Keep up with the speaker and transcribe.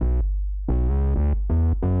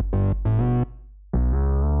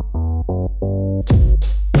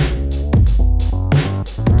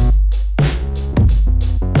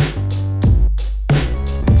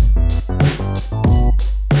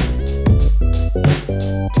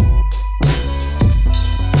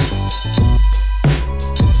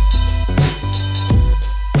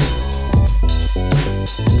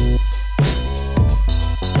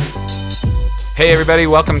Hey everybody,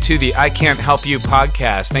 welcome to the I Can't Help You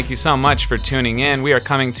podcast. Thank you so much for tuning in. We are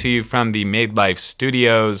coming to you from the Made Life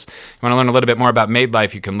Studios. If you want to learn a little bit more about Made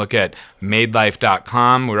Life, you can look at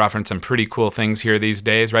madelife.com. We're offering some pretty cool things here these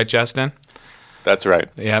days, right, Justin? That's right.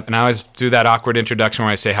 Yep, and I always do that awkward introduction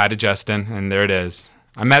where I say hi to Justin, and there it is.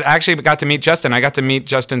 Actually got to meet Justin. I got to meet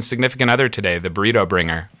Justin's significant other today, the burrito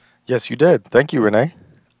bringer. Yes, you did. Thank you, Renee.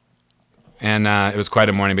 And it was quite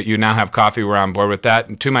a morning, but you now have coffee. We're on board with that.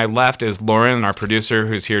 And to my left is Lauren, our producer,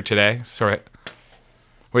 who's here today. Sorry.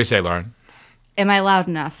 What do you say, Lauren? Am I loud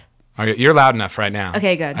enough? Okay, you're loud enough right now.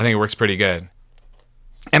 Okay, good. I think it works pretty good.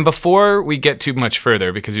 And before we get too much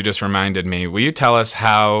further, because you just reminded me, will you tell us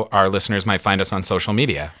how our listeners might find us on social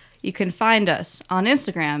media? You can find us on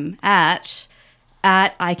Instagram at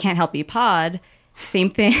I Can't Help You Pod. Same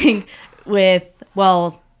thing with,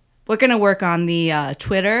 we're going to work on the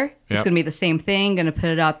Twitter. It's Yep. going to be the same thing. Going to put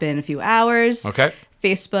it up in a few hours. Okay.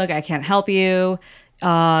 Facebook, I Can't Help You.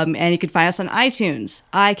 And you can find us on iTunes.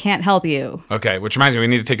 I Can't Help You. Okay, which reminds me, we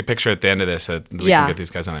need to take a picture at the end of this so that we Yeah. can get these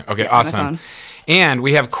guys on there. Okay, Yeah, on my awesome. phone. And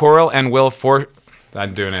we have Coral and Will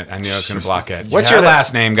I'm doing it. I knew I was going to block it. What's Yeah, your that-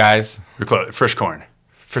 last name, guys? We're close. Frischkorn.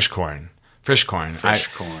 Frischkorn.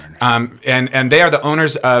 Frischkorn. And they are the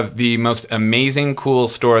owners of the most amazing, cool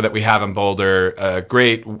store that we have in Boulder.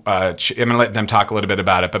 Great. I'm going to let them talk a little bit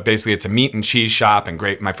about it, but basically it's a meat and cheese shop, and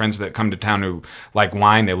great. My friends that come to town who like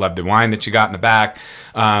wine, they love the wine that you got in the back.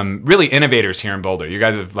 Really innovators here in Boulder. You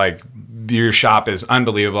guys have your shop is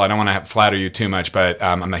unbelievable. I don't want to flatter you too much, but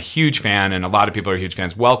I'm a huge fan, and a lot of people are huge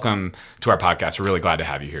fans. Welcome to our podcast. We're really glad to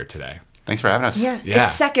have you here today. Thanks for having us. Yeah.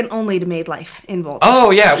 It's second only to Made Life in Boulder.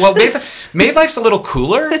 Oh, yeah. Well, Made Life's a little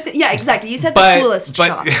cooler. Yeah, exactly. You said But- the coolest but-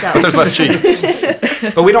 shop. So. There's less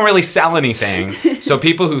cheese. But we don't really sell anything. So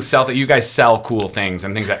people who sell you guys sell cool things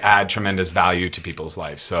and things that add tremendous value to people's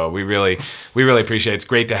lives. So we really appreciate it. It's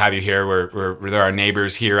great to have you here. They're our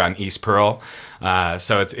neighbors here on East Pearl.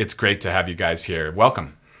 So it's great to have you guys here.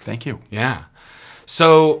 Welcome. Thank you. Yeah.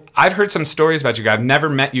 So I've heard some stories about you guys. I've never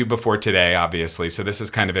met you before today, obviously, so this is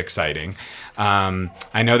kind of exciting.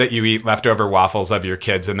 I know that you eat leftover waffles of your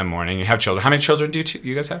kids in the morning. You have children. How many children do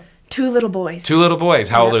you guys have? 2 little boys. 2 little boys.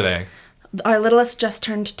 How old are they? Our littlest just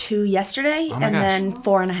turned 2 yesterday, my and gosh. then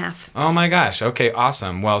 4.5. Oh my gosh. Okay,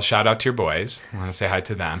 awesome. Well, shout out to your boys. I want to say hi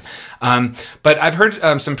to them. But I've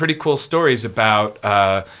heard some pretty cool stories about,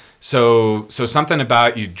 so something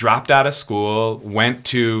about you dropped out of school, went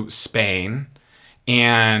to Spain,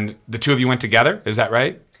 and the two of you went together. Is that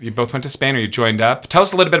right? You both went to Spain, or you joined up? Tell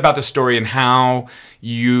us a little bit about the story and how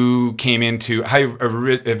you came into,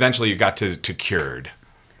 eventually you got to Cured.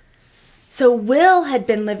 So Will had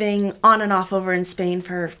been living on and off over in Spain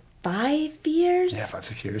for 5 years? Yeah,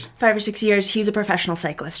 5-6 years. 5 or 6 years. He's a professional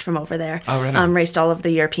cyclist from over there. Oh, right on. Raced all of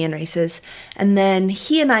the European races. And then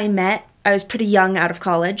he and I met. I was pretty young out of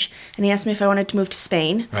college, and he asked me if I wanted to move to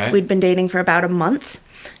Spain. Right. We'd been dating for about a month.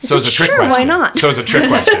 I So it's a said, trick sure, question. why not? So it's a trick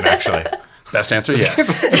question, actually. Best answer, yes.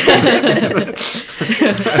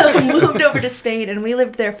 So we moved over to Spain, and we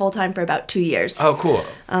lived there full time for about 2 years. Oh, cool.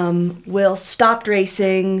 Will stopped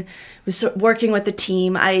racing, was working with the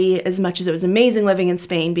team. As much as it was amazing living in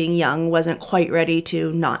Spain, being young, wasn't quite ready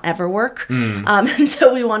to not ever work. And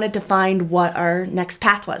so we wanted to find what our next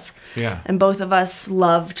path was. Yeah. And both of us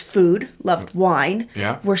loved food, loved wine.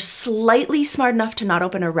 Yeah. We're slightly smart enough to not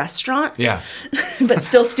open a restaurant, Yeah. but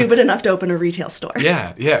still stupid enough to open a retail store.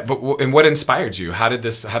 Yeah, yeah. But and what inspired you? How did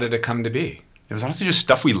it come to be? It was honestly just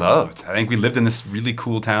stuff we loved. I think we lived in this really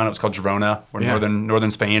cool town. It was called Girona, or Yeah. northern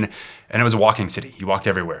Spain, and it was a walking city. You walked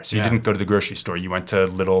everywhere. So you Yeah. didn't go to the grocery store. You went to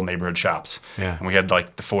little neighborhood shops. Yeah. And we had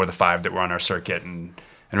the 4 or the 5 that were on our circuit, and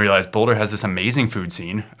realized Boulder has this amazing food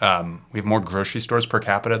scene. We have more grocery stores per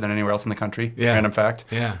capita than anywhere else in the country. Yeah. Random fact.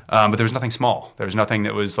 Yeah. But there was nothing small. There was nothing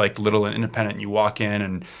that was little and independent. You walk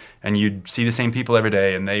in and you'd see the same people every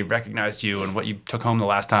day, and they recognized you and what you took home the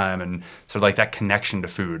last time, and sort of that connection to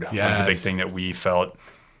food was the big Yes. thing that we felt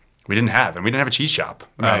we didn't have, and we didn't have a cheese shop.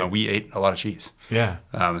 Right. We ate a lot of cheese. Yeah.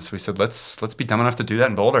 So we said, let's be dumb enough to do that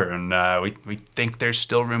in Boulder, and we think there's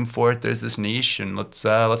still room for it. There's this niche, and let's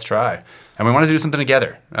try. And we wanted to do something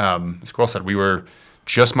together. As Coral said, we were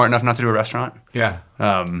just smart enough not to do a restaurant, Yeah.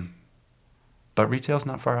 but retail's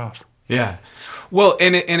not far off. Yeah. Well,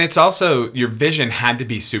 and it's also, your vision had to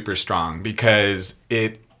be super strong, because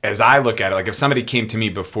as I look at it, if somebody came to me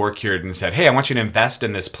before Cured and said, hey, I want you to invest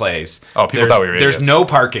in this place. Oh, people thought we were There's idiots. no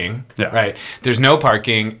parking, Yeah. right? There's no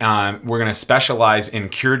parking. We're going to specialize in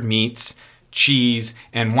cured meats, cheese,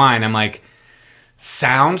 and wine. I'm like,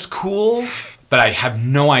 sounds cool, but I have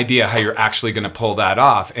no idea how you're actually going to pull that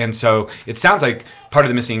off. And so it sounds like part of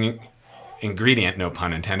the missing ingredient, no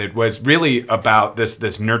pun intended, was really about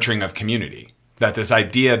this nurturing of community. That this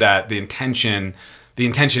idea that the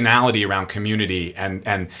intentionality around community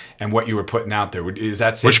and what you were putting out there, is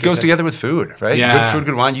that safe Which to goes say? together with food, right? Yeah. Good food,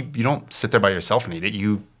 good wine. You don't sit there by yourself and eat it.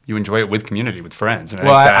 You enjoy it with community, with friends. And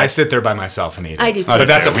Well, think I sit there by myself and eat it. I do too. But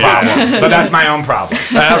that's a problem. But that's my own problem.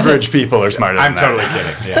 average people are smarter than I'm that. totally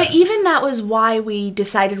kidding. Yeah. But even that was why we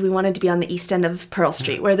decided we wanted to be on the east end of Pearl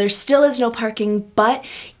Street, where there still is no parking, but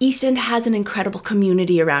East End has an incredible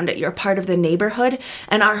community around it. You're part of the neighborhood.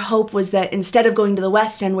 And our hope was that instead of going to the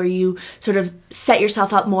west end, where you sort of set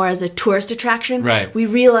yourself up more as a tourist attraction, Right. we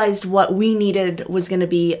realized what we needed was going to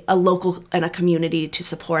be a local and a community to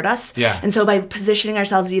support us. Yeah. And so by positioning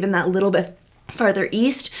ourselves even that little bit farther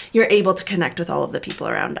east, you're able to connect with all of the people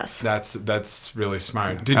around us. That's really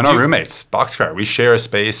smart. And our roommates, Boxcar, we share a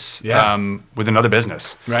space Yeah. with another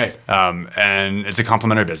business. Right. And it's a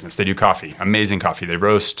complementary business. They do coffee, amazing coffee. They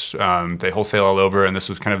roast, they wholesale all over. And this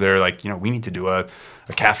was kind of their we need to do a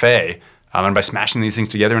cafe. And by smashing these things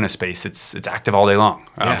together in a space, it's active all day long.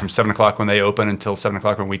 Yeah. From 7 o'clock when they open until 7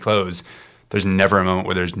 o'clock when we close. There's never a moment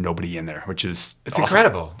where there's nobody in there, which is It's awesome.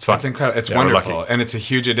 incredible. It's fun. It's incredible. It's Yeah, we're wonderful, lucky. and it's a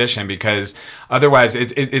huge addition because otherwise,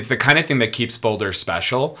 it's the kind of thing that keeps Boulder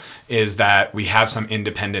special. Is that we have some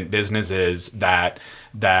independent businesses that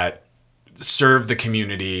serve the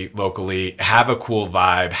community locally, have a cool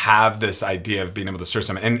vibe, have this idea of being able to serve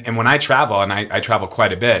some. And when I travel, and I travel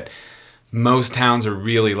quite a bit. Most towns are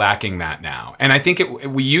really lacking that now. And I think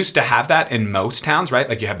we used to have that in most towns, right?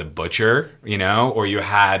 Like you had the butcher, or you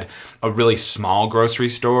had a really small grocery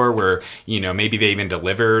store where, maybe they even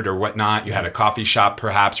delivered or whatnot. You had a coffee shop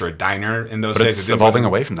perhaps or a diner in those But days. it's It evolving wasn't-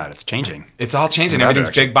 away from that. It's changing. It's all changing. In that Everything's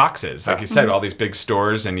direction. big boxes. Like you said, all these big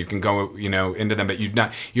stores and you can go, into them, but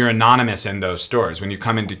you're anonymous in those stores. When you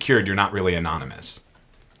come into Cured, you're not really anonymous.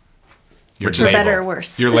 You're For better or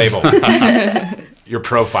worse. You're labeled. You're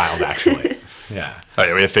profiled, actually. Yeah. Oh,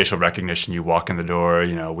 yeah, we have facial recognition. You walk in the door,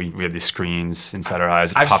 we have these screens inside our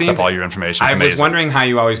eyes. It I've pops seen up all it. your information. I It's was amazing. wondering how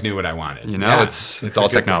you always knew what I wanted. It's a all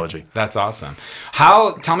good thing. technology. That's awesome.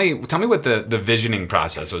 Tell me what the visioning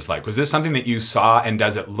process was like. Was this something that you saw, and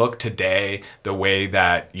does it look today the way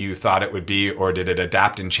that you thought it would be, or did it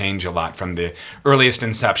adapt and change a lot from the earliest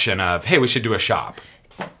inception of, hey, we should do a shop?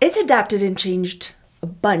 It's adapted and changed a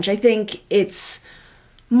bunch. I think it's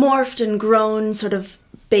morphed and grown sort of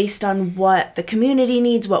based on what the community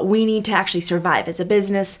needs, what we need to actually survive as a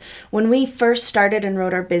business. When we first started and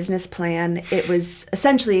wrote our business plan, it was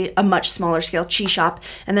essentially a much smaller scale cheese shop,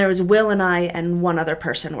 and there was Will and I and one other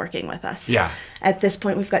person working with us. Yeah. At this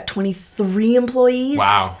point, we've got 23 employees.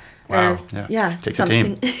 Wow. Or- Yeah. yeah. Takes a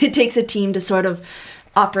team. It takes a team to sort of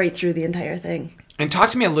operate through the entire thing. And talk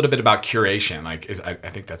to me a little bit about curation. I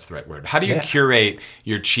think that's the right word. How do you Yeah. curate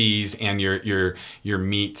your cheese and your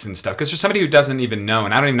meats and stuff? Because for somebody who doesn't even know,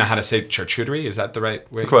 and I don't even know how to say charcuterie, is that the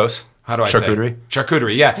right way? Close. How do I Charcuterie. say it?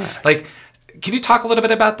 Charcuterie? Yeah. Like, can you talk a little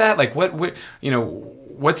bit about that? Like,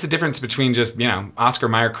 what's the difference between just Oscar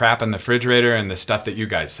Mayer crap in the refrigerator and the stuff that you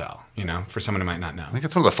guys sell? For someone who might not know. I think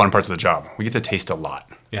that's one of the fun parts of the job. We get to taste a lot,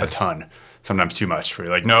 Yeah. a ton. Sometimes too much. We're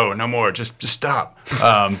like, no more, just stop.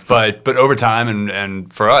 But over time,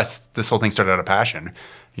 and for us, this whole thing started out of passion.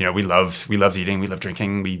 We loved eating, we loved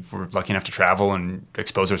drinking. We were lucky enough to travel and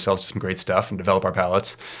expose ourselves to some great stuff and develop our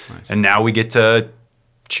palates. Nice. And now we get to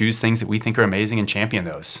choose things that we think are amazing and champion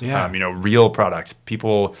those. Yeah. Real products,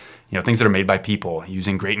 people, things that are made by people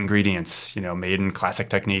using great ingredients, made in classic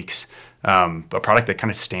techniques. A product that kind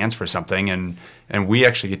of stands for something, and we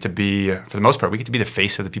actually get to be, for the most part, we get to be the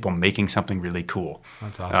face of the people making something really cool.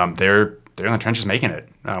 That's awesome. They're in the trenches making it.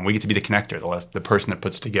 We get to be the connector, the person that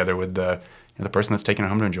puts it together with the person that's taking it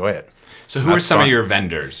home to enjoy it. So who are That's some of fun. your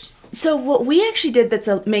vendors? So what we actually did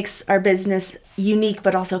that makes our business unique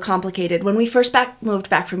but also complicated. When we first moved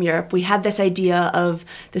back from Europe, we had this idea of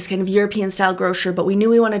this kind of European-style grocer, but we knew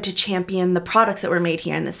we wanted to champion the products that were made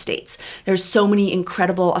here in the States. There's so many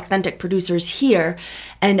incredible, authentic producers here,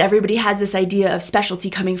 and everybody has this idea of specialty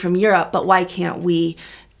coming from Europe, but why can't we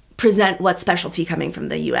present what's specialty coming from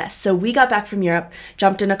the US? So we got back from Europe,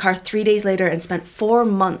 jumped in a car 3 days later, and spent 4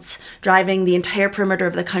 months driving the entire perimeter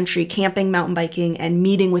of the country, camping, mountain biking, and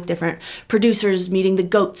meeting with different producers, meeting the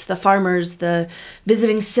goats, the farmers,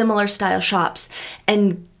 visiting similar style shops,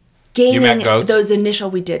 and gaining met goats? those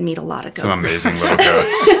initial. We did meet a lot of goats. Some amazing little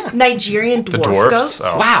goats. Nigerian The dwarf dwarfs. goats.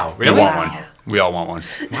 Oh, Wow, We really? want one. We all want one.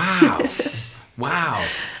 Wow. Wow.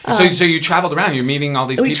 So you traveled around. You're meeting all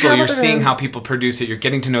these We people. You're traveled seeing around. how people produce it. You're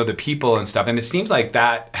getting to know the people and stuff. And it seems like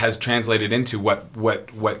that has translated into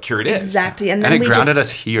what Cured is. Exactly. And And then it we grounded us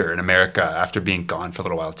here in America after being gone for a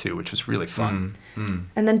little while too, which was really fun.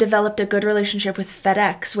 and then developed a good relationship with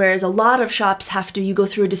FedEx, whereas a lot of shops you go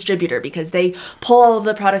through a distributor because they pull all of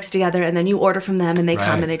the products together and then you order from them and they Right.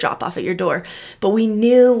 come and they drop off at your door. But we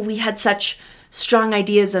knew we had such strong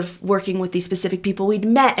ideas of working with these specific people we'd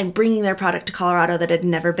met and bringing their product to Colorado that had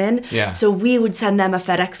never been. Yeah. So we would send them a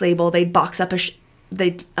FedEx label. They'd box up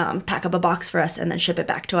they'd pack up a box for us and then ship it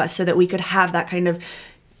back to us so that we could have that kind of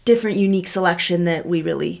different, unique selection that we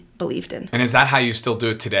really believed in. And is that how you still do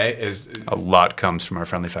it today? A lot comes from our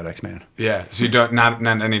friendly FedEx man. Yeah. So you don't not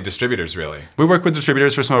any distributors really. We work with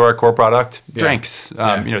distributors for some of our core product, Yeah. drinks,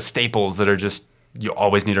 Yeah. staples that are just you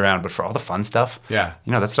always need around. But for all the fun stuff, Yeah.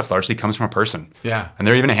 that stuff largely comes from a person. Yeah. And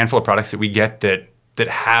there are even a handful of products that we get that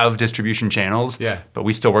have distribution channels. Yeah. But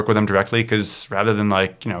we still work with them directly because rather than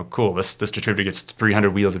cool, this distributor gets 300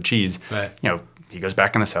 wheels of cheese. Right. He goes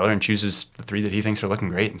back in the cellar and chooses the 3 that he thinks are looking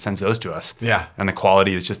great and sends those to us. Yeah. And the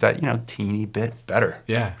quality is just that, teeny bit better.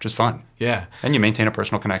 Yeah. Which is fun. Yeah. And you maintain a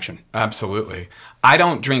personal connection. Absolutely. I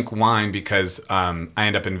don't drink wine because I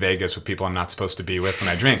end up in Vegas with people I'm not supposed to be with when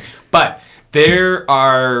I drink. But there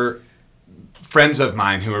are friends of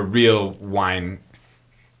mine who are real wine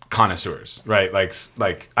connoisseurs, right? Like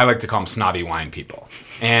I like to call them snobby wine people,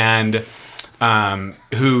 and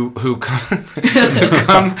who come.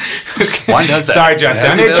 Wine does that. Sorry, Justin.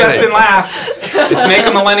 That's I made ability. Justin laugh. It's Make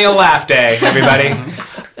a Millennial Laugh Day, everybody.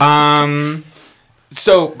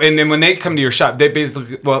 So, and then when they come to your shop, they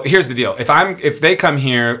basically, well, here's the deal. If they come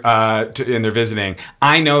here and they're visiting,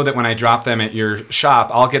 I know that when I drop them at your shop,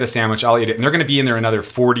 I'll get a sandwich, I'll eat it, and they're going to be in there another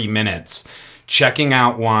 40 minutes, checking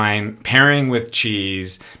out wine, pairing with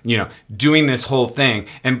cheese, doing this whole thing.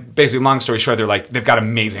 And basically, long story short, they've got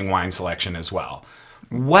amazing wine selection as well.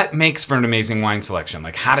 What makes for an amazing wine selection?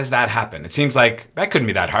 Like, how does that happen? It seems like that couldn't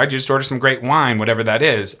be that hard. You just order some great wine, whatever that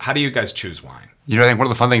is. How do you guys choose wine? I think one of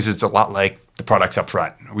the fun things is it's a lot like the products up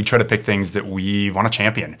front. We try to pick things that we want to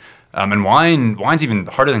champion. And wine's even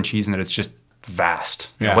harder than cheese in that it's just vast.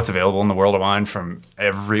 Yeah. What's available in the world of wine from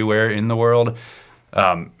everywhere in the world,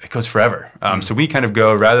 it goes forever. So we kind of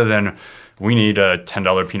go, rather than we need a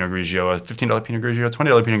 $10 Pinot Grigio, a $15 Pinot Grigio, a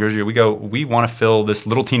 $20 Pinot Grigio, we want to fill this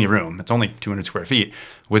little teeny room, it's only 200 square feet,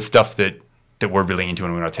 with stuff that we're really into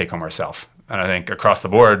and we want to take home ourselves. And I think across the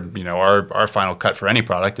board, our final cut for any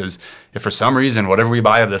product is if for some reason whatever we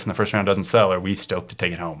buy of this in the first round doesn't sell, are we stoked to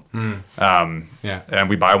take it home? Yeah. And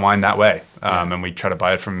we buy wine that way. And we try to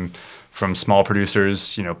buy it from small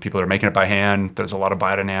producers, people that are making it by hand. There's a lot of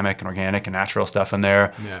biodynamic and organic and natural stuff in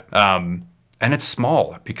there. Yeah. And it's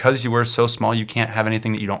small. Because you were so small, you can't have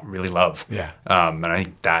anything that you don't really love. Yeah. And I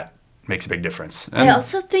think that makes a big difference. I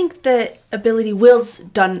also think that Will's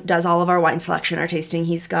does all of our wine selection, our tasting.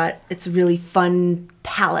 It's a really fun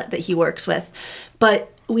palette that he works with.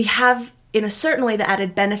 But we have, in a certain way, the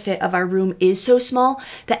added benefit of our room is so small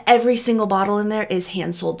that every single bottle in there is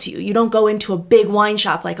hand sold to you. You don't go into a big wine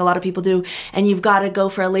shop like a lot of people do, and you've got to go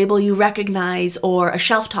for a label you recognize or a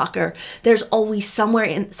shelf talker. There's always someone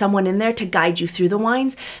in there to guide you through the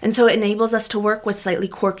wines, and so it enables us to work with slightly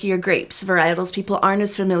quirkier grapes, varietals people aren't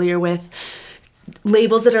as familiar with,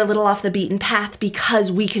 labels that are a little off the beaten path, because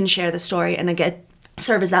we can share the story and again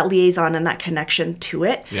serve as that liaison and that connection to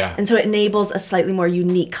it. Yeah. And so it enables a slightly more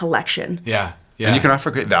unique collection. Yeah. Yeah. And you can offer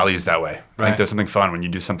great values that way. I Right. think there's something fun when you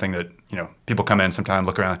do something that, people come in sometime,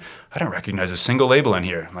 look around, I don't recognize a single label in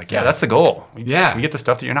here. I'm like, yeah, that's the goal. We get the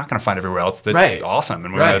stuff that you're not going to find everywhere else that's Right. awesome.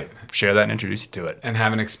 And we Right. want to share that and introduce you to it. And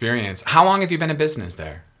have an experience. How long have you been in business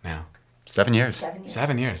there now? 7 years.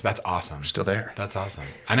 7 years. That's awesome. Still there. That's awesome.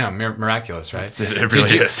 I know. Miraculous, right? It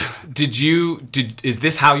really is. Is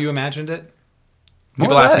this how you imagined it? More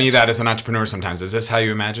People or ask me less. that as an entrepreneur sometimes. Is this how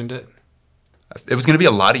you imagined it? It was going to be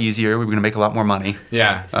a lot easier. We were going to make a lot more money.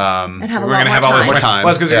 Yeah. And have a We're lot gonna more have all time. this More time.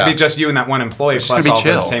 Well, it's because it's going Yeah. to be just you and that one employee It's plus gonna be all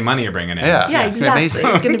the chill. same money you're bringing in. Yeah. Yeah, It's gonna be exactly. amazing.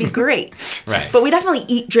 It's going to be great. Right. But we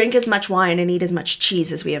definitely drink as much wine and eat as much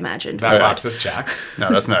cheese as we imagined. That Right. box is checked. No,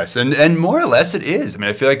 that's nice. And more or less it is. I mean,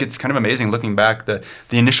 I feel like it's kind of amazing looking back. The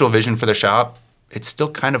initial vision for the shop, it still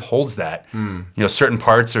kind of holds that. Certain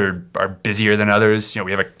parts are busier than others.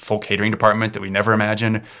 We have a full catering department that we never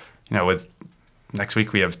imagined. With next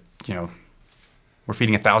week we have, we're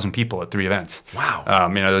feeding 1,000 people at 3 events. Wow.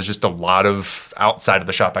 There's just a lot of outside of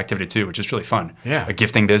the shop activity too, which is really fun. Yeah. A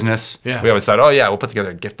gifting business. Yeah. We always thought, oh yeah, we'll put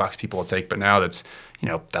together a gift box people will take, but now that's,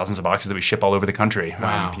 thousands of boxes that we ship all over the country.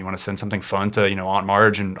 Wow. You want to send something fun to, Aunt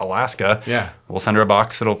Marge in Alaska. Yeah. We'll send her a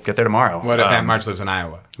box that'll get there tomorrow. What if Aunt Marge lives in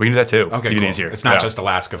Iowa? We can do that too. Okay, it's even cool. easier. It's not Yeah. just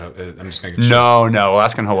Alaska. I'm just making sure. No,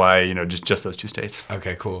 Alaska and Hawaii, just those 2 states.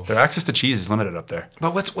 Okay, cool. Their access to cheese is limited up there.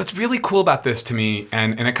 But what's really cool about this to me,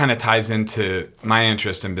 and it kind of ties into my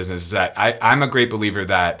interest in business, is that I'm a great believer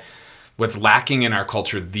that what's lacking in our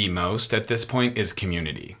culture the most at this point is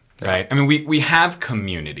community, right? I mean, we have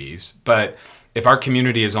communities, but if our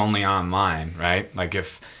community is only online, right? Like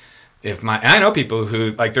if and I know people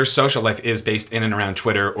who like their social life is based in and around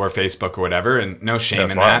Twitter or Facebook or whatever, and no shame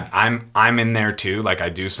That's in wild. that. I'm in there too. Like I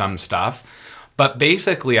do some stuff, but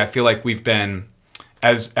basically I feel like we've been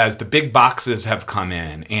as the big boxes have come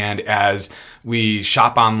in, and as we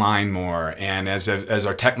shop online more, and as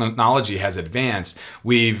our technology has advanced,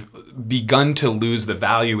 we've begun to lose the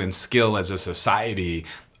value and skill as a society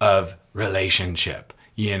of relationship.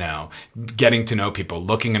 Getting to know people,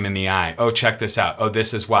 looking them in the eye. Oh, check this out. Oh,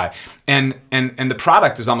 this is why. And the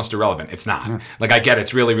product is almost irrelevant. It's not. Like I get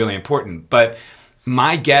it's really, really important. But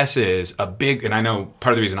my guess is and I know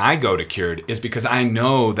part of the reason I go to Cured is because I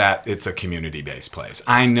know that it's a community-based place.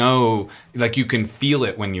 I know, like, you can feel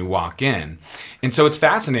it when you walk in. And so it's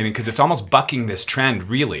fascinating because it's almost bucking this trend,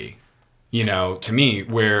 really, to me,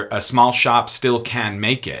 where a small shop still can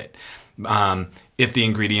make it. If the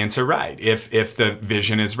ingredients are right, if the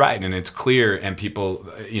vision is right and it's clear and people,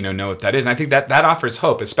 know what that is. And I think that offers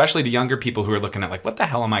hope, especially to younger people who are looking at like, what the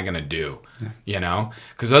hell am I going to do?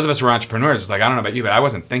 Because those of us who are entrepreneurs, it's like, I don't know about you, but I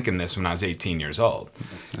wasn't thinking this when I was 18 years old.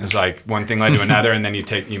 It's like one thing led to another and then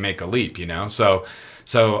you make a leap, So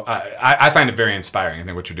I find it very inspiring. I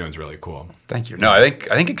think what you're doing is really cool. Thank you. No, I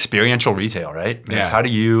think experiential retail, right? It's Yeah. how do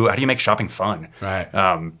you make shopping fun? Right.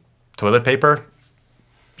 Toilet paper,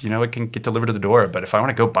 it can get delivered to the door. But if I want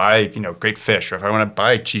to go buy, great fish, or if I want to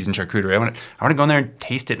buy cheese and charcuterie, I want to go in there and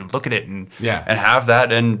taste it and look at it and have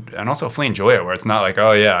that and also fully enjoy it. Where it's not like,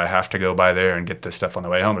 oh yeah, I have to go by there and get this stuff on the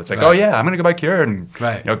way home. But it's like, Right. oh yeah, I'm gonna go by Cured and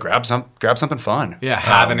Right. grab something fun. Yeah,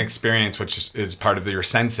 have an experience which is part of your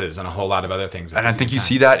senses and a whole lot of other things. And I think you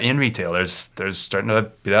see that in retail. There's starting to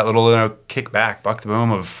be that little kickback, buck the boom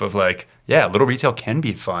of like, yeah, little retail can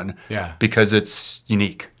be fun. Yeah. Because it's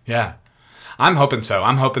unique. Yeah. I'm hoping so.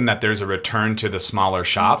 I'm hoping that there's a return to the smaller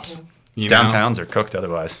shops. Downtowns are cooked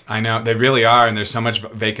otherwise. I know they really are, and there's so much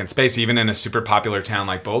vacant space. Even in a super popular town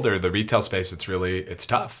like Boulder, the retail space, it's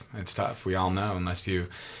tough. It's tough. We all know, unless you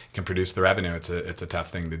can produce the revenue, it's a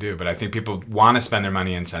tough thing to do. But I think people want to spend their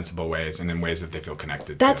money in sensible ways and in ways that they feel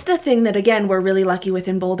connected That's to. the thing that, again, we're really lucky with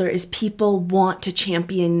in Boulder is people want to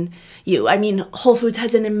champion you. I mean, Whole Foods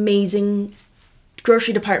has an amazing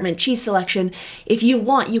grocery department, cheese selection. If you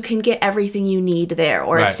want, you can get everything you need there,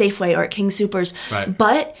 or Right. at Safeway or at King Soopers. Right.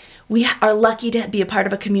 But we are lucky to be a part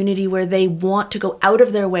of a community where they want to go out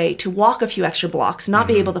of their way to walk a few extra blocks, not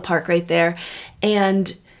be able to park right there,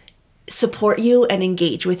 and support you and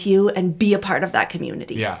engage with you and be a part of that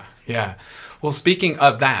community. Yeah. Well, speaking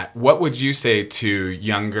of that, what would you say to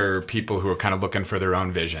younger people who are kind of looking for their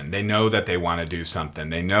own vision? They know that they want to do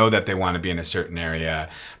something. They know that they want to be in a certain area,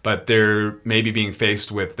 but they're maybe being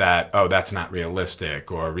faced with that, oh, that's not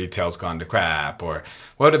realistic, or retail's gone to crap, or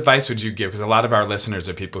what advice would you give? Because a lot of our listeners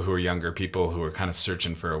are people who are younger, people who are kind of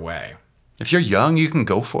searching for a way. If you're young, you can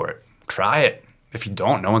go for it. Try it. If you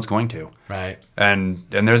don't, no one's going to. Right. And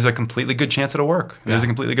there's a completely good chance it'll work. There's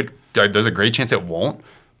Yeah. there's a great chance it won't.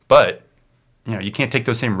 But you can't take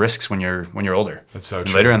those same risks when you're older. That's so And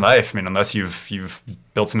true. later in life, unless you've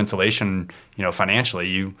built some insulation, financially,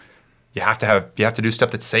 you have to do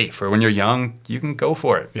stuff that's safe. Or when you're young, you can go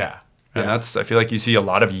for it. Yeah. And I feel like you see a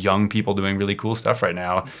lot of young people doing really cool stuff right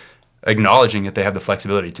now, acknowledging that they have the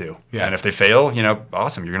flexibility to. Yes. And if they fail,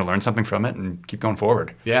 awesome. You're going to learn something from it and keep going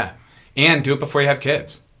forward. Yeah. And do it before you have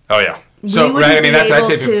kids. Oh yeah. So, we wouldn't right, I mean, be that's what I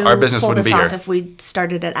say. able to Our business pull wouldn't this be off here. if we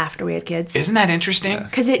started it after we had kids. Isn't that interesting?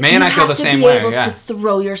 Because Man, I feel the same way. You have to be able Yeah. to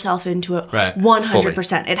throw yourself into it Right.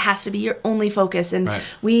 100%. It has to be your only focus. And Right.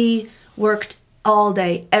 we worked all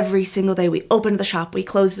day, every single day. We opened the shop, we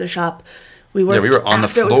closed the shop. We worked Yeah, we were on the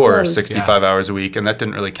after it was floor closed. 65 hours a week, and that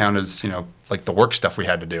didn't really count as, like the work stuff we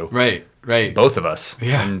had to do. Right. Both of us.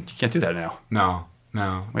 Yeah. And you can't do that now. No. We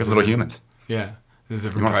have little humans. Yeah, there's a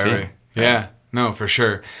different wanna see priority. it. Yeah, no, for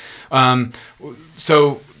sure.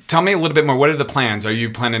 So tell me a little bit more. What are the plans? Are you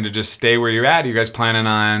planning to just stay where you're at? Are you guys planning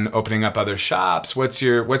on opening up other shops? What's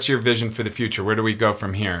your vision for the future? Where do we go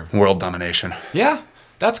from here? World domination. Yeah,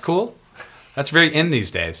 that's cool. That's very in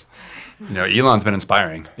these days. Elon's been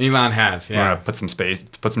inspiring. Elon has, We're yeah. gonna put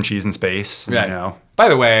some cheese in space. Right. By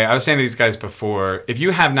the way, I was saying to these guys before, if you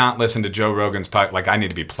have not listened to Joe Rogan's podcast, I need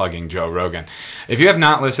to be plugging Joe Rogan. If you have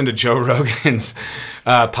not listened to Joe Rogan's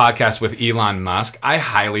podcast with Elon Musk, I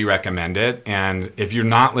highly recommend it. And if you're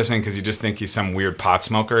not listening because you just think he's some weird pot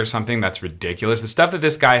smoker or something, that's ridiculous. The stuff that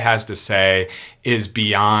this guy has to say is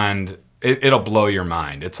beyond, it'll blow your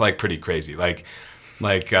mind. It's like pretty crazy. Like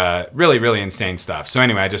really, really insane stuff. So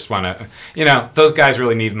anyway, I just want to, those guys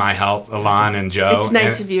really need my help, Alon and Joe. It's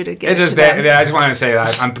nice And of you to get it's it just to them. I just wanted to say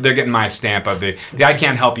that they're getting my stamp of the I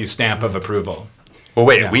can't help you stamp of approval. Well,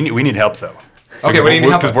 wait, Yeah. we need help though. Okay, what do you need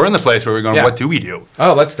help Because with? we're in the place where we're going, Yeah. what do we do?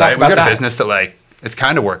 Oh, let's talk Right? about We've got that. a business that it's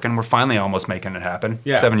kind of working. We're finally almost making it happen.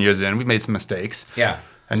 Yeah. 7 years in, we've made some mistakes. Yeah.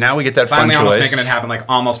 And now we get that Finally fun almost choice. making it happen, like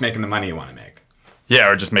almost making the money you want to make. Yeah,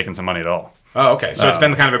 or just making some money at all. Oh, okay. So it's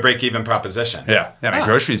been kind of a break-even proposition. Yeah. I mean, Oh.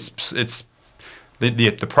 groceries, it's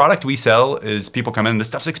the product we sell is people come in, this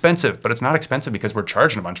stuff's expensive, but it's not expensive because we're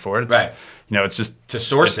charging a bunch for it. It's, Right. It's just To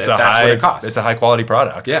source it's it, a that's what it costs. It's a high quality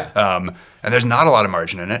product. Yeah. And there's not a lot of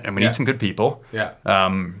margin in it, and we Yeah. need some good people. Yeah.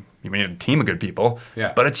 We need a team of good people.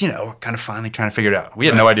 Yeah. But it's, kind of finally trying to figure it out. We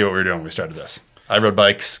had no idea what we were doing when we started this. I rode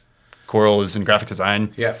bikes. Coral is in graphic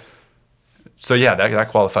design. Yeah. So yeah, that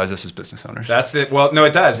qualifies us as business owners. No,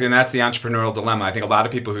 it does. And that's the entrepreneurial dilemma. I think a lot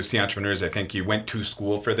of people who see entrepreneurs, I think you went to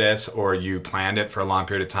school for this or you planned it for a long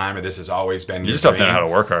period of time or this has always been you your just have to know dream. how to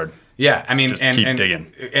work hard. Yeah, I mean, Just and, keep and,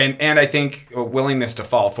 digging. And I think a willingness to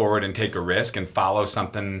fall forward and take a risk and follow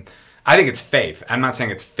something. I think it's faith. I'm not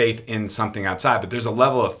saying it's faith in something outside, but there's a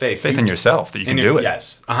level of faith. Faith in yourself that you can do it.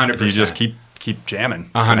 Yes, 100%. If you just keep jamming.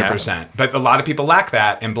 it's gonna happen. 100%. But a lot of people lack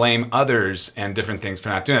that and blame others and different things for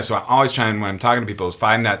not doing it. So I'm always trying, when I'm talking to people, is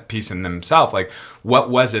find that piece in themselves. Like,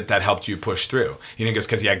 what was it that helped you push through? You think it was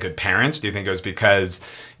because you had good parents? Do you think it was because,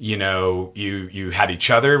 you had each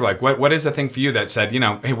other? Like, what is the thing for you that said,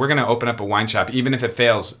 hey, we're going to open up a wine shop. Even if it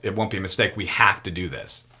fails, it won't be a mistake. We have to do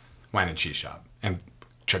this. Wine and cheese shop. And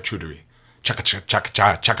charcuterie. Chakakan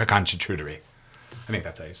charcuterie. I think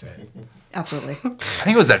that's how you say it. Absolutely. I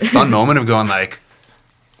think it was that fun moment of going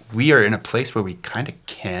we are in a place where we kind of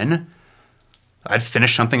can. I'd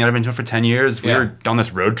finished something that I've been doing for 10 years. We Yeah. were on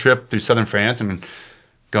this road trip through southern France and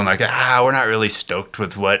going we're not really stoked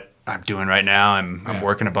with what I'm doing right now. I'm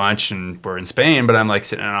working a bunch and we're in Spain, but I'm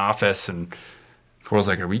sitting in an office and Coral's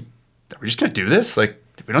are we just going to do this?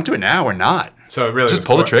 If we don't do it now, we're not. So it really just was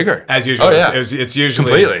pull the core- trigger. As usual. Oh, yeah. It's usually.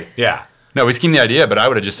 Completely. Yeah. No, we schemed the idea, but I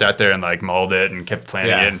would have just sat there and mulled it and kept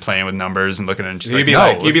planning Yeah. it and playing with numbers and looking at it and just You'd be no,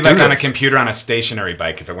 like let's do on a this. computer on a stationary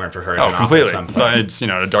bike if it weren't for her. in Oh, an completely. office So someplace. it's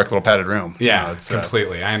a dark little padded room. Yeah, It's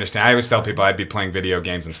completely. I understand. I always tell people I'd be playing video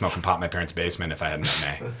games and smoking pot in my parents' basement if I hadn't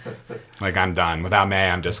met May. I'm done. Without May,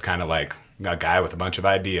 I'm just kind of like a guy with a bunch of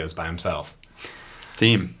ideas by himself.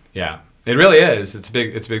 team. Yeah, it really is. It's a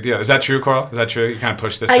big deal. Is that true, Coral? Is that true? You kind of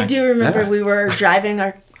push this I thing? do remember Yeah. we were driving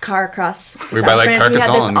our car across We were by, South France. We had this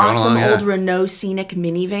Carcassonne going awesome along, yeah. old Renault Scenic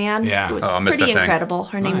minivan. Yeah. It was Oh, I missed pretty that thing. incredible.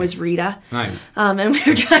 Her name Nice. was Rita. Nice. And we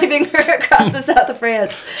were driving her across the south of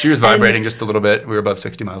France. She was And- vibrating just a little bit. We were above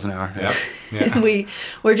 60 miles an hour. Yep. And Yeah. we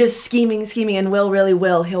were just scheming, and Will really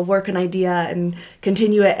will. He'll work an idea and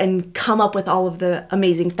continue it and come up with all of the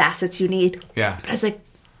amazing facets you need. Yeah. But I was like,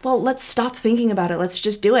 well, let's stop thinking about it. Let's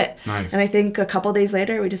just do it. Nice. And I think a couple days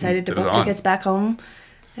later, we decided to It was book on. tickets back home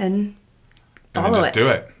and And follow then just do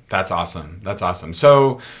it. That's awesome. That's awesome.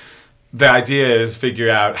 So the idea is figure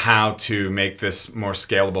out how to make this more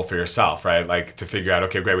scalable for yourself, right? Like to figure out,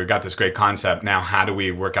 okay, great, we've got this great concept. Now, how do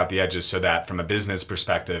we work out the edges so that from a business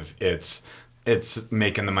perspective, it's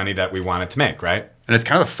making the money that we want it to make, right? And it's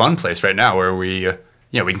kind of a fun place right now where we,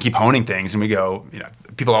 we can keep honing things and we go,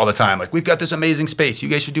 people all the time, we've got this amazing space. You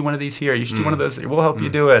guys should do one of these here. You should do one of those. We'll help you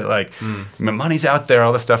do it. Money's out there,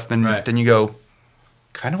 all this stuff. Then, Right. then you go,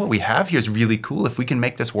 kind of what we have here is really cool. If we can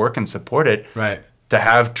make this work and support it, Right. to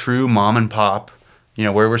have true mom and pop,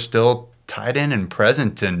 where we're still tied in and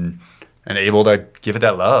present and able to give it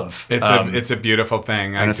that love. It's a beautiful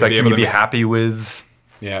thing. and it's can you be happy with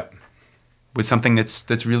Yeah. something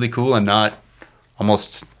that's really cool and not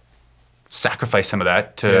almost sacrifice some of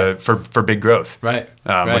that for big growth, Right.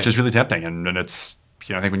 Right. Which is really tempting. And it's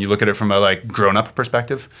I think when you look at it from a grown up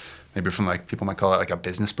perspective, maybe from people might call it a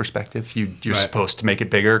business perspective, you're Right. supposed to make it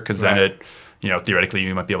bigger because then Right. it theoretically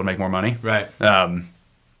you might be able to make more money. Right.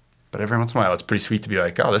 But every once in a while, it's pretty sweet to be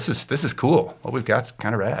like, oh, this is cool. What we've got's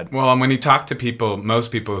kind of rad. Well, and when you talk to people,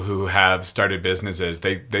 most people who have started businesses,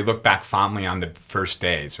 they look back fondly on the first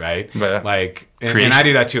days, right? Yeah. Like, and Creation. I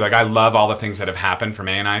do that too. Like, I love all the things that have happened for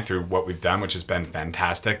May and I through what we've done, which has been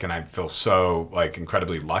fantastic. And I feel so like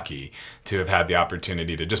incredibly lucky to have had the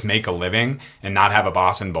opportunity to just make a living and not have a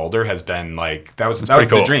boss in Boulder has been like, that was pretty the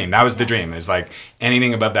cool. dream. That was the dream, is like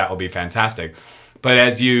anything above that will be fantastic. But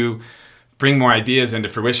as you bring more ideas into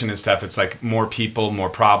fruition and stuff, it's like more people, more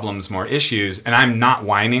problems, more issues. And I'm not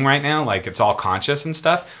whining right now, like it's all conscious and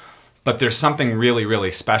stuff. But there's something really, really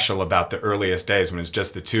special about the earliest days when it's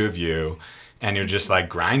just the two of you and you're just like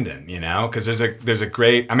grinding, you know? Because there's a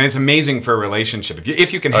great, I mean, it's amazing for a relationship.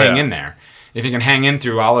 If you can hang in there, if you can hang in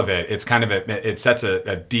through all of it, it's kind of, it sets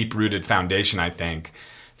a deep-rooted foundation, I think,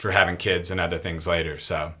 for having kids and other things later,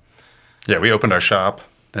 so. Yeah, we opened our shop,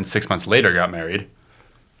 then 6 months later got married.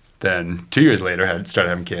 Then 2 years later started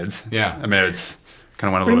having kids. Yeah. I mean, it's kind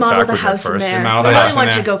of went a little Remodel bit the backwards at house in first. there. Remodel the We house really in want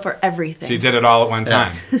there. to go for everything. So you did it all at one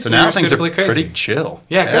time. So now you're things are suitably crazy. pretty chill.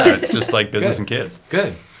 Yeah, good. It's just like business Good. and kids.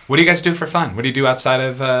 Good. What do you guys do for fun? What do you do outside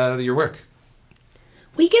of your work?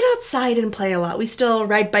 We get outside and play a lot. We still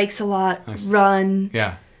ride bikes a lot, Nice. run,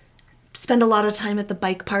 Yeah. spend a lot of time at the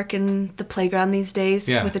bike park and the playground these days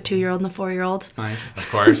Yeah. with a 2-year-old and a 4-year-old. Nice.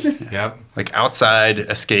 Of course. Yep. Like outside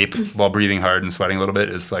escape while breathing hard and sweating a little bit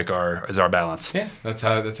is like our balance. Yeah. That's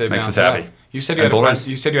how Makes balance us it out. happy. You said And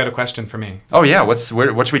you said you had a question for me. Oh yeah, what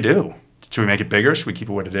should we do? Should we make it bigger? Should we keep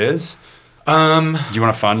it what it is? Do you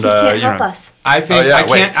want to fund? He can't you help know- us. I think Oh, yeah, I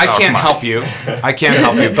wait. can't. I Oh, can't come on. help you. I can't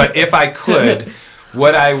help you. But if I could,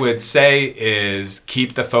 what I would say is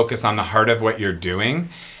keep the focus on the heart of what you're doing,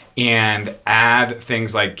 and add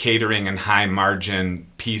things like catering and high margin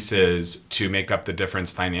pieces to make up the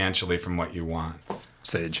difference financially from what you want.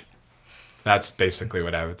 Sage. That's basically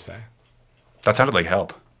what I would say. That sounded like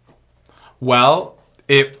help. Well,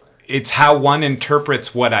 it's how one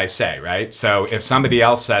interprets what I say, right? So if somebody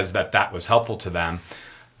else says that was helpful to them,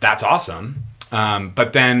 that's awesome.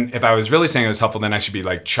 But then if I was really saying it was helpful, then I should be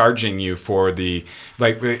like charging you for the,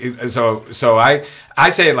 like, so I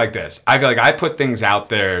say it like this. I feel like I put things out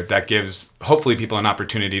there that gives hopefully people an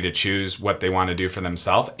opportunity to choose what they want to do for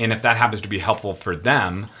themselves. And if that happens to be helpful for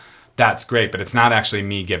them, that's great, but it's not actually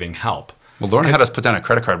me giving help. Well, Lauren had us put down a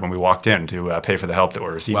credit card when we walked in to pay for the help that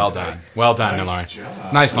we're receiving. Well today. done. Well done, Lauren.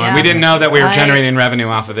 Nice, Lauren. Yeah. We didn't know that we were I- generating revenue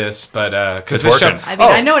off of this, but because It's this working. show. I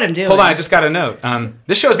mean, I know what I'm doing. Hold on, I just got a note.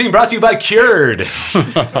 This show is being brought to you by Cured.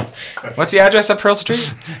 What's the address at Pearl Street?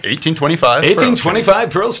 1825. 1825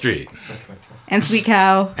 Pearl Street. And Sweet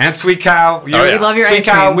Cow. And Sweet Cow. yeah. We love your Sweet ice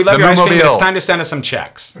Cow. cream. We love The your ice cream. And Moomobile. it's time to send us some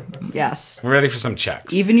checks. Yes. We're ready for some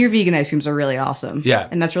checks. Even your vegan ice creams are really awesome. Yeah.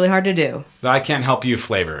 And that's really hard to do. The I can't help you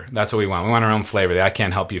flavor. That's what we want. We want our own flavor. The I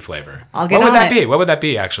can't help you flavor. I'll get What would on that it. be? What would that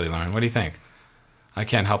be, actually, Lauren? What do you think? I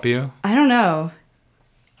can't help you. I don't know.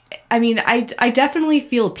 I mean, I definitely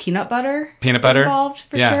feel peanut butter. Peanut butter. is involved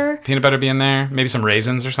for yeah. sure. Peanut butter be in there. Maybe some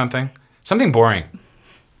raisins or something. Something boring.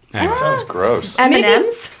 Nice. Sounds gross.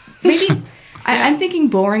 M&Ms? Maybe I'm thinking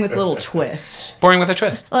boring with a little twist. Boring with a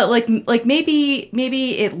twist. Like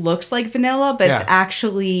maybe it looks like vanilla, but it's Yeah.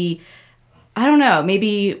 actually, I don't know.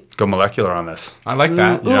 Maybe Let's go molecular on this. I like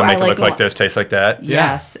that. Ooh, You know, I make it like look like mole- this, taste like that. Yeah.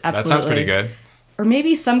 yes, absolutely. That sounds pretty good. Or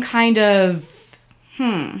maybe some kind of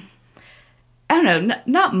I don't know,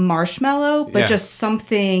 not marshmallow, but Yeah. just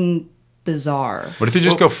something bizarre. What if you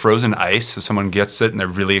just go frozen ice so someone gets it and they're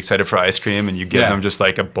really excited for ice cream and you give Yeah. them just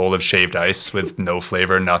like a bowl of shaved ice with no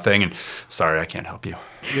flavor, nothing, and sorry, I can't help you.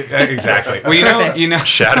 Yeah, exactly. Well, you know.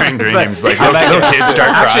 Shattering dreams. Like, I like little it. kids start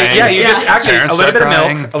Actually, crying. yeah, you just actually Parents a little start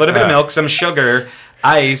bit of crying. milk, some sugar,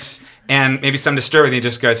 ice, and maybe some to stir with. You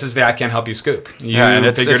just go, this is the I can't help you scoop. You Yeah, and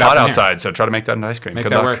it's figure it out hot from here. outside, so try to make that into ice cream. Make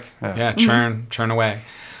Good that luck. work. Yeah, churn away.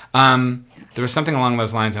 There was something along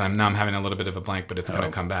those lines, and I'm having a little bit of a blank, but it's going to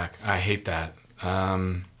come back. I hate that.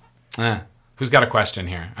 Who's got a question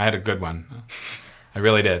here? I had a good one. I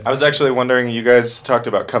really did. I was actually wondering, you guys talked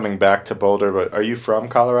about coming back to Boulder, but are you from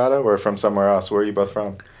Colorado or from somewhere else? Where are you both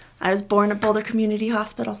from? I was born at Boulder Community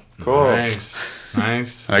Hospital. Cool. Nice.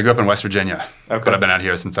 Nice. And I grew up in West Virginia, Okay. but I've been out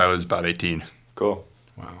here since I was about 18. Cool.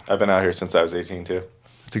 Wow. I've been out here since I was 18 too.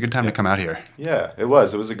 It's a good time to come out here. Yeah, it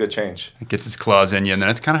was. It was a good change. It gets its claws in you, and then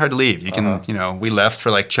it's kind of hard to leave. You can, we left for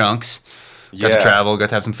like chunks, got Yeah. to travel, got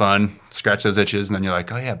to have some fun, scratch those itches, and then you're like,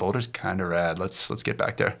 oh yeah, Boulder's kind of rad. Let's get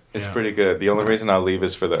back there. It's Yeah. pretty good. The only reason I'll leave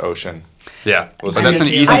is for the ocean. Yeah, Well, but that's an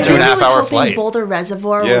I easy really 2.5 was hour hoping flight. Boulder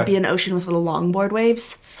Reservoir Yeah. would be an ocean with little longboard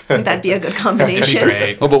waves. I think that'd be a good That'd be combination.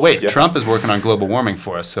 great. Oh, but wait, Yeah. Trump is working on global warming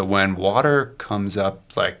for us. So when water comes up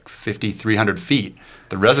like 50, 300 feet,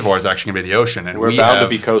 The reservoir is actually going to be the ocean, and We're bound to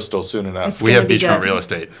be coastal soon enough. We gonna have be beachfront good. real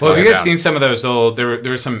estate. Well, have you Right guys down. seen some of those old? There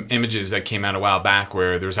were some images that came out a while back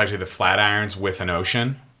where there was actually the Flatirons with an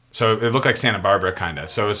ocean. So it looked like Santa Barbara, kind of.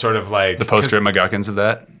 So it was sort of like the poster at McGuckins of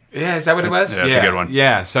that? Yeah, is that what it was? Yeah, it's a good one.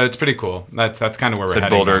 Yeah, so it's pretty cool. That's kind of where we're Said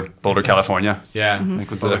heading. Boulder, California. Yeah, I think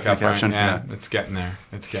was Boulder, the California. caption. Yeah, it's getting there.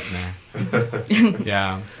 It's getting there.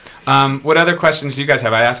 Yeah. What other questions do you guys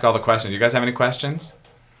have? I ask all the questions. Do you guys have any questions?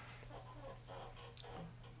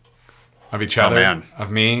 Of each other? man. Of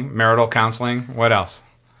me? Marital counseling? What else?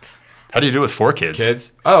 How do you do with 4 kids?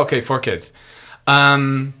 Kids? Oh, okay, 4 kids.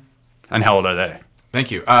 And how old are they? Thank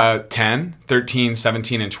you. 10, 13,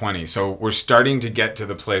 17, and 20. So we're starting to get to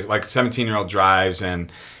the place, like 17-year-old drives and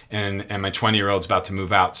my 20-year-old's about to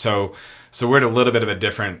move out. So we're at a little bit of a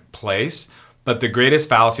different place. But the greatest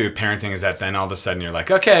fallacy with parenting is that then all of a sudden you're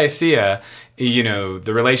like, okay, see ya. You know,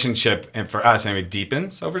 the relationship, and for us anyway,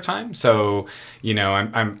 deepens over time. So, you know,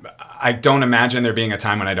 I don't imagine there being a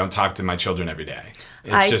time when I don't talk to my children every day.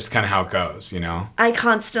 It's just kind of how it goes, you know? I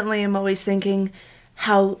constantly am always thinking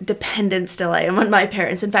how dependent still I am on my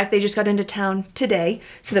parents. In fact, they just got into town today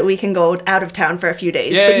so that we can go out of town for a few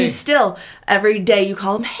days. But Yay. you still, every day you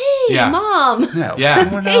call them, hey, Yeah. Mom. Yeah.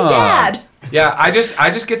 Hey, Dad. Yeah, I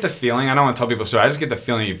just get the feeling, I don't want to tell people, so I just get the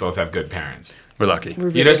feeling you both have good parents. We're lucky.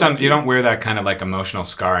 You just don't wear that kind of like emotional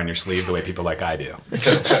scar on your sleeve the way people like I do.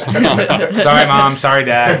 Sorry, Mom. Sorry,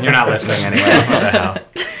 Dad. You're not listening anyway. What the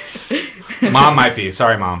hell? Mom might be.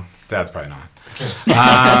 Sorry, Mom. Dad's probably not.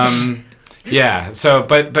 Yeah. So,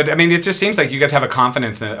 but I mean, it just seems like you guys have a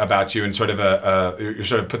confidence about you and sort of you're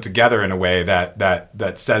sort of put together in a way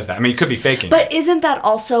that says that. I mean, you could be faking. But isn't that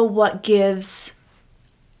also what gives...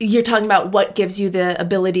 You're talking about what gives you the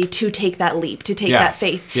ability to take that leap, to take Yeah. that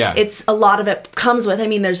faith. Yeah. It's a lot of it comes with, I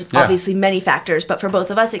mean, there's obviously many factors, but for both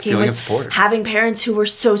of us, it came Feeling with of support. having parents who were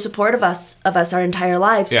so supportive of us our entire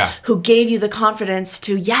lives, Yeah. who gave you the confidence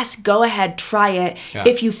to, yes, go ahead, try it. Yeah.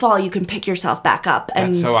 If you fall, you can pick yourself back up. And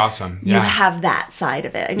That's so awesome. you Yeah. have that side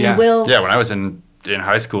of it. I mean, Yeah. Yeah, when I was in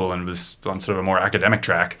high school and was on sort of a more academic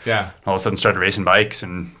track, Yeah. all of a sudden started racing bikes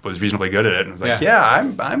and was reasonably good at it. And was like, Yeah.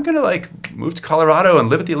 I'm gonna like move to Colorado and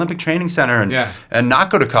live at the Olympic Training Center and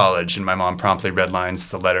not go to college. And my mom promptly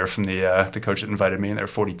redlines the letter from the coach that invited me, and there were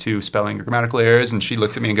 42 spelling or grammatical errors. And she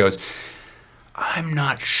looked at me and goes, "I'm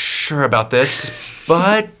not sure about this,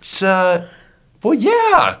 but." Well,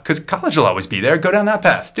 yeah, because college will always be there. Go down that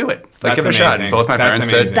path. Do it. Like, That's give it a shot. amazing. And both my That's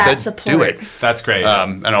parents amazing. said, That do support. it. That's great.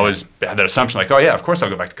 And I always had that assumption, like, oh yeah, of course I'll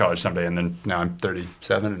go back to college someday. And then now I'm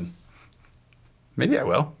 37, and maybe I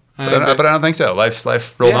will, but I don't think so. Life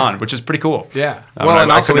rolled Yeah. on, which is pretty cool. Yeah. I Well,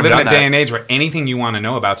 and also we couldn't live have in a done day and that. age where anything you want to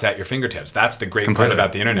know about's at your fingertips. That's the great Completely. part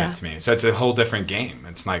about the internet Yeah. to me. So it's a whole different game.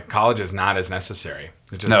 It's like college is not as necessary.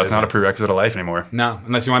 It just No, it's not isn't. a prerequisite of life anymore. No,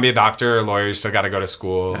 unless you want to be a doctor or a lawyer, you still got to go to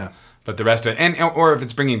school. Yeah. But the rest of it, or if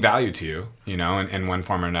it's bringing value to you, you know, in one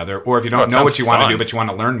form or another, or if you Oh, don't it know sounds what you want to fun. do, but you want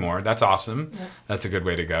to learn more, that's awesome. Yeah. That's a good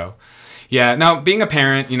way to go. Yeah. Now, being a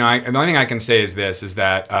parent, you know, the only thing I can say is this: is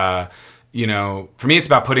that, you know, for me, it's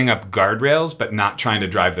about putting up guardrails, but not trying to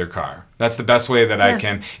drive their car. That's the best way that I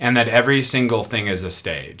can, and that every single thing is a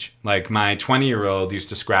stage. Like my 20-year-old used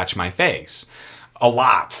to scratch my face a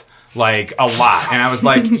lot. Like, a lot. And I was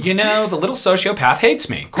like, you know, the little sociopath hates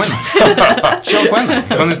me. Quinlan. Show Quinlan.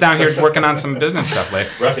 Quinlan's down here working on some business stuff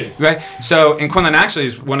later. Right. So, and Quinlan actually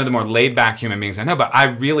is one of the more laid-back human beings I know, but I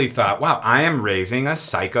really thought, wow, I am raising a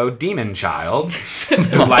psycho demon child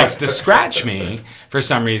who likes to scratch me for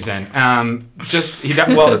some reason. I'm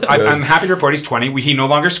happy to report he's 20. He no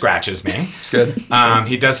longer scratches me. It's good.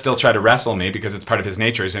 He does still try to wrestle me because it's part of his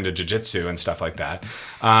nature. He's into jiu-jitsu and stuff like that.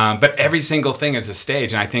 But every single thing is a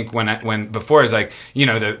stage. And I think when before it's like, you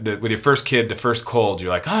know, with your first kid, the first cold,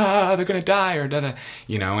 you're like, they're gonna die or da-da,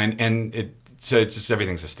 you know, so it's just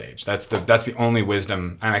everything's a stage. That's the only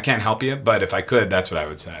wisdom, and I can't help you, but if I could, that's what I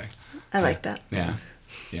would say. I like that. Yeah.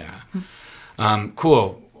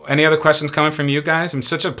 Cool. Any other questions coming from you guys? It's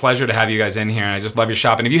such a pleasure to have you guys in here, and I just love your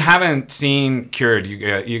shop. And if you haven't seen Cured,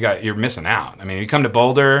 you're missing out. I mean, you come to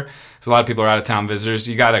Boulder. There's a lot of people are out of town visitors.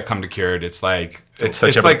 You got to come to Cured. It's like it's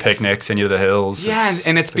like like picnics into the hills. yeah,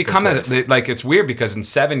 and it's a good become place. like it's weird because in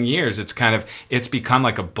 7 years it's become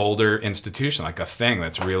like a Boulder institution, like a thing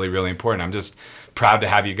that's really, really important. I'm just proud to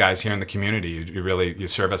have you guys here in the community. You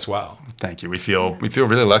serve us well. Thank you. We feel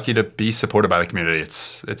really lucky to be supported by the community.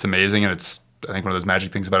 It's amazing, and it's, I think, one of those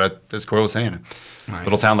magic things about it, as Corey was saying, Nice.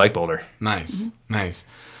 little town like Boulder. Nice, nice.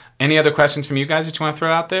 Any other questions from you guys that you want to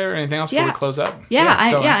throw out there? Or anything else before we close up? Go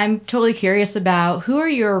ahead. I'm totally curious about who are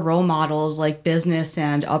your role models, like business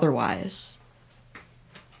and otherwise.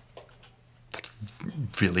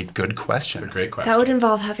 really good question. It's a great question. That would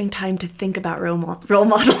involve having time to think about role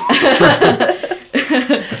models.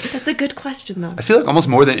 That's a good question, though. I feel like almost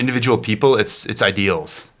more than individual people, it's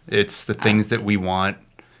ideals. It's the things that we want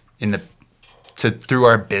through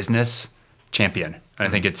our business champion. And I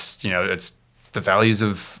think it's the values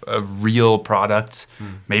of real products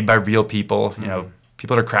made by real people,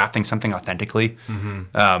 people that are crafting something authentically,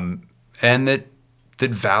 and that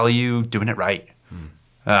value doing it right.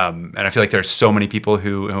 And I feel like there's so many people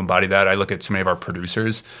who embody that. I look at so many of our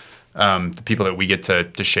producers, the people that we get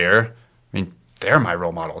to share. I mean, they're my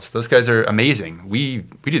role models. Those guys are amazing. We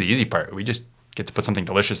do the easy part. We just get to put something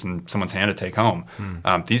delicious in someone's hand to take home.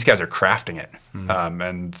 These guys are crafting it.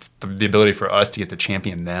 And the ability for us to get to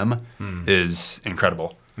champion them is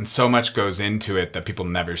incredible. And so much goes into it that people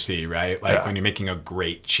never see, right? Like when you're making a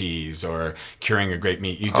great cheese or curing a great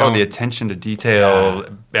meat, you don't... the attention to detail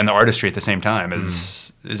and the artistry at the same time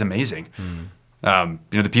is amazing.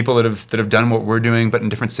 The people that have done what we're doing, but in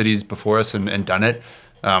different cities before us and done it,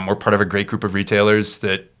 we're part of a great group of retailers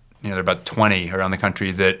that, there are about 20 around the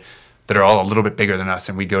country that are all a little bit bigger than us.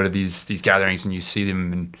 And we go to these gatherings and you see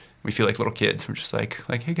them and we feel like little kids. We're just like,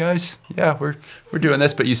 hey guys, yeah, we're doing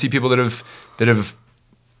this. But you see people that have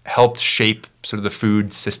helped shape sort of the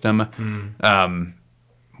food system,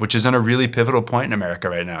 which is on a really pivotal point in America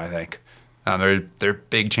right now, I think. There are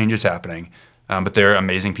big changes happening, but they're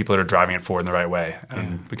amazing people that are driving it forward in the right way.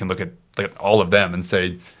 And we can look at all of them and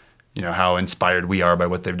say, how inspired we are by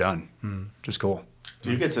what they've done, which is cool. Do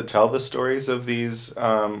you get to tell the stories of these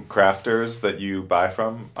crafters that you buy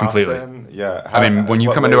from Completely. often? Yeah. When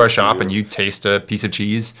you come into our shop and you taste a piece of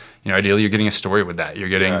cheese, ideally you're getting a story with that. You're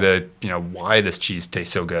getting why this cheese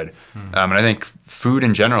tastes so good. And I think food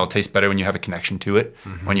in general tastes better when you have a connection to it,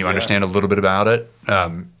 when you understand a little bit about it.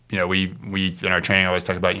 We in our training always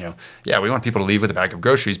talk about, we want people to leave with a bag of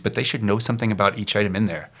groceries, but they should know something about each item in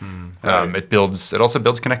there. Right. It also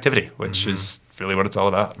builds connectivity, which is really what it's all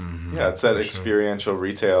about. Yeah, it's that experiential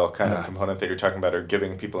retail kind of component that you're talking about, or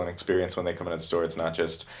giving people an experience when they come into the store. It's not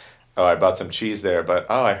just, I bought some cheese there, but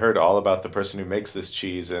I heard all about the person who makes this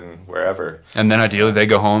cheese and wherever. And then ideally they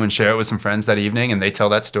go home and share it with some friends that evening and they tell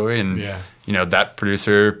that story. And, that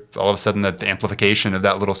producer, all of a sudden the amplification of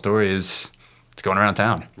that little story is it's going around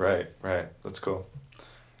town. Right. That's cool.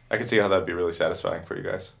 I can see how that'd be really satisfying for you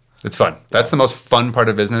guys. It's fun. That's the most fun part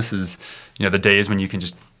of business is, the days when you can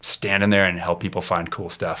just stand in there and help people find cool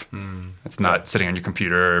stuff. It's not sitting on your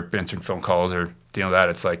computer or answering phone calls or dealing with that.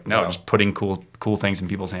 It's like, just putting cool things in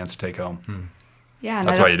people's hands to take home. Yeah.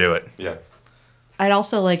 That's why you do it. Yeah. I'd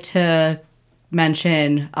also like to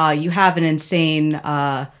mention you have an insane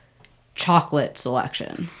chocolate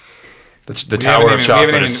selection. The Tower of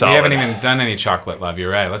Chocolate is solid. We haven't even done any chocolate, love.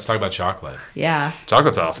 You're right. Let's talk about chocolate. Yeah.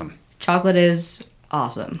 Chocolate's awesome. Chocolate is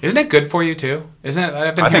awesome. Isn't it good for you, too? Isn't it?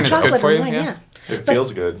 I've been hearing it's chocolate good for you. and wine, It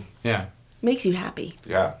feels good. Yeah. Makes you happy.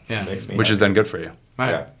 Yeah. Yeah. Makes me Which happy. is then good for you.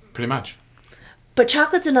 Right. Yeah. Pretty much. But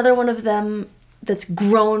chocolate's another one of them that's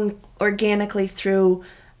grown organically through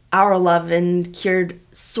our love and cured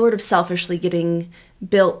sort of selfishly getting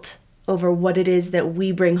built over what it is that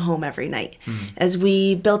we bring home every night. As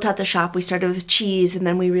we built out the shop, we started with cheese and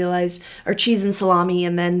then we realized, or cheese and salami,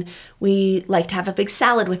 and then we like to have a big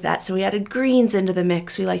salad with that. So we added greens into the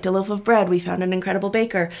mix. We liked a loaf of bread. We found an incredible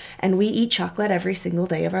baker, and we eat chocolate every single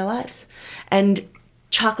day of our lives. And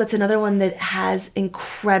chocolate's another one that has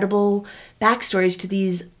incredible backstories to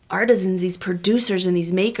these artisans, these producers, and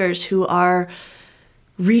these makers who are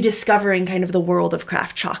rediscovering kind of the world of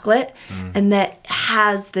craft chocolate, and that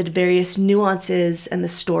has the various nuances and the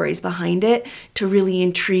stories behind it to really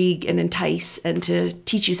intrigue and entice and to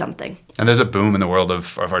teach you something. And there's a boom in the world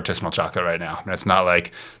of artisanal chocolate right now. I mean, it's not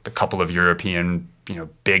like the couple of European,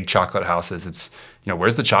 big chocolate houses. It's,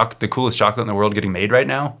 where's the coolest chocolate in the world getting made right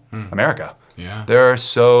now? America. Yeah. There are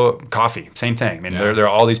coffee, same thing. I mean, there are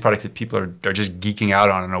all these products that people are just geeking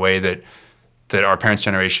out on in a way that our parents'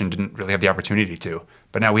 generation didn't really have the opportunity to.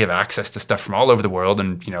 But now we have access to stuff from all over the world,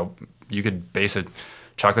 and you could base a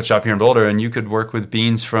chocolate shop here in Boulder, and you could work with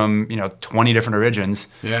beans from 20 different origins,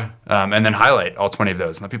 and then highlight all 20 of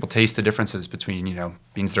those, and let people taste the differences between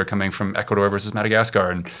beans that are coming from Ecuador versus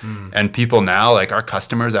Madagascar, and people now, like our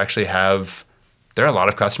customers, actually have. There are a lot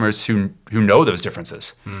of customers who know those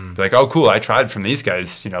differences. They're like, oh, cool, I tried from these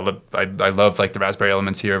guys. I love like the raspberry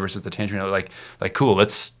elements here versus the tangerine. Like cool,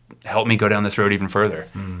 let's help me go down this road even further.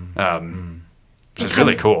 Which is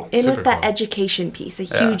really cool. In Super with that cool. education piece, a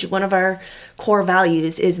huge one of our core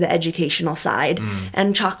values is the educational side,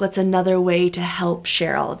 and chocolate's another way to help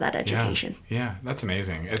share all of that education. Yeah, that's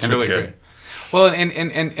amazing. It's And really it's good. great. Well,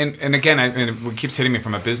 and again, and what keeps hitting me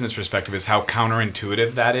from a business perspective is how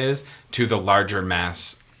counterintuitive that is to the larger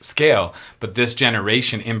mass scale. But this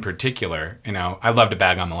generation in particular, you know, I love to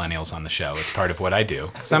bag on millennials on the show. It's part of what I do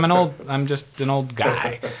because I'm just an old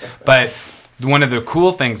guy. But one of the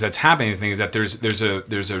cool things that's happening is that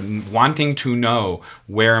there's a wanting to know,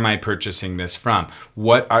 where am I purchasing this from?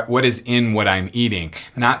 What is in what I'm eating?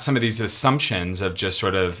 Not some of these assumptions of just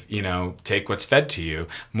sort of, you know, take what's fed to you.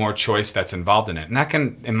 More choice that's involved in it, and that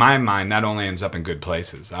can, in my mind, that only ends up in good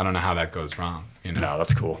places. I don't know how that goes wrong. You know, No,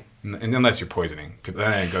 that's cool. and unless you're poisoning people,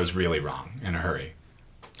 then it goes really wrong in a hurry.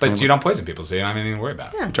 But you don't poison people, so you don't have anything to worry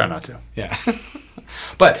about. Yeah. Try not to. Yeah.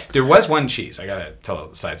 But there was one cheese. I got to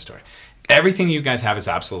tell a side story. Everything you guys have is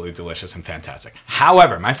absolutely delicious and fantastic.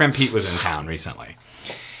 However, my friend Pete was in town recently.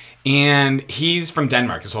 And he's from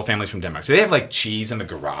Denmark. His whole family's from Denmark. So they have like cheese in the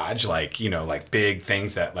garage, like, you know, like big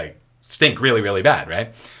things that like stink really, really bad,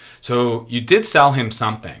 right? So you did sell him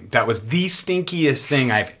something that was the stinkiest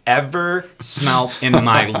thing I've ever smelled in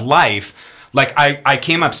my life. Like I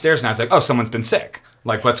came upstairs and I was like, oh, someone's been sick.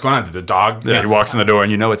 Like, what's going on? Did the dog? Yeah, he walks in the door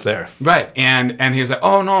and you know it's there. Right. And he was like,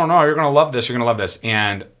 oh, no, you're going to love this. You're going to love this.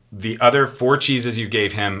 And the other 4 cheeses you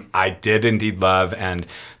gave him, I did indeed love, and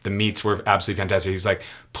the meats were absolutely fantastic. He's like,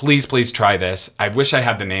 please try this. I wish I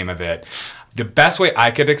had the name of it. The best way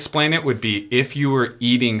I could explain it would be if you were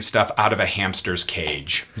eating stuff out of a hamster's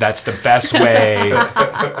cage. That's the best way.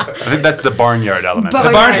 I think that's the barnyard element. The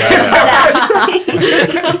barn. Exactly.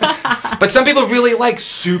 But some people really like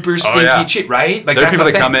super stinky yeah. cheese, right? Like There are that's people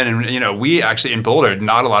the that thing. come in and, you know, we actually in Boulder,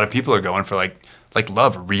 not a lot of people are going for like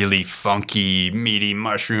love really funky, meaty,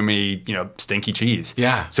 mushroomy, you know, stinky cheese.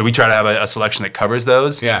 Yeah. So we try to have a selection that covers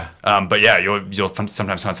those. Yeah. But yeah, you'll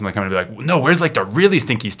sometimes find someone coming and be like, no, where's like the really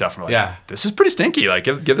stinky stuff? And we're like, Yeah. this is pretty stinky. Like,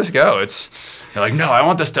 give this a go. They're like, no, I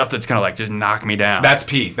want the stuff that's gonna like just knock me down. That's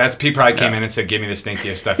Pete. Pete probably came Yeah. in and said, give me the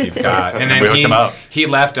stinkiest stuff you've got. And then We hooked him up. he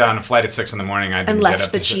left on a flight at 6 a.m. I didn't And get up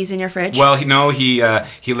left the to cheese in your fridge? Well,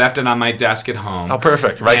 he left it on my desk at home. Oh,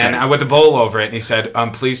 perfect. Right And there. I with a bowl over it, and he said,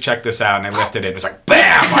 please check this out. And I lifted it. It was like,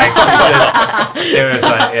 bam! Like, it was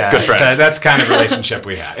like, yeah. Good friend. So that's kind of relationship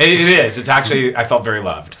we have. It is. It's actually, I felt very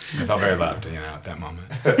loved. I felt very loved, you know, at that moment.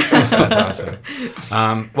 That's awesome.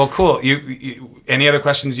 Well, cool. You any other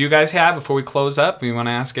questions you guys have before we close up? You want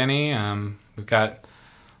to ask any? We've got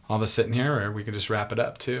all of us sitting here, or we could just wrap it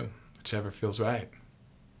up too, whichever feels right.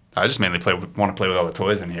 I just mainly want to play with all the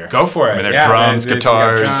toys in here. Go for it. I mean, there Yeah, are drums, we got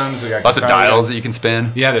guitars, drums, we got lots of guitar, dials that you can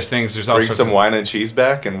spin. Yeah, there's things. There's all Bring sorts some of wine and cheese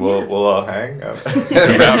back, and we'll all hang.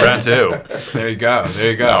 round 2. There you go.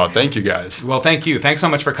 Oh, thank you guys. Well, thank you. Thanks so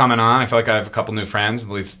much for coming on. I feel like I have a couple new friends. At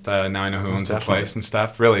least now I know who owns the definitely. place and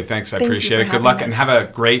stuff. Really, thanks. I Thank you appreciate for it. Good having luck us. and have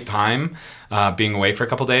a great time being away for a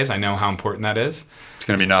couple days. I know how important that is. It's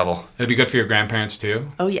gonna be novel. It'd be good for your grandparents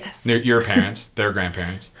too. Oh, yes. Your parents, their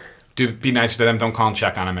grandparents. Do be nice to them. Don't call and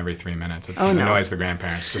check on them every 3 minutes. It Oh, no. annoys the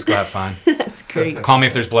grandparents. Just go have fun. That's great. Call me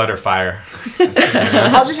if there's blood or fire.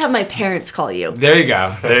 I'll just have my parents call you. There you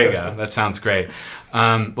go. That sounds great.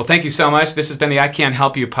 Well, thank you so much. This has been the I Can't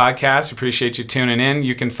Help You podcast. Appreciate you tuning in.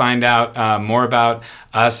 You can find out more about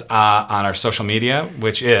us on our social media,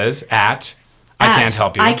 which is at I Can't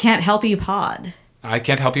Help You. I Can't Help You Pod. I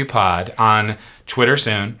Can't Help You Pod on Twitter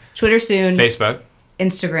soon, Twitter soon, Facebook,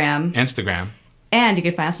 Instagram, Instagram, and you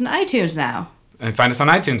can find us on iTunes now. and find us on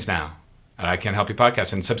iTunes now at I Can't Help You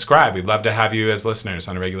Podcast. And subscribe. We'd love to have you as listeners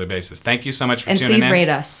on a regular basis. Thank you so much for And tuning please in. rate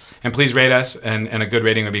us. And please rate us, and a good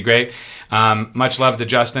rating would be great. Much love to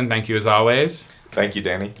Justin. Thank you as always. Thank you,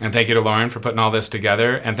 Danny. And thank you to Lauren for putting all this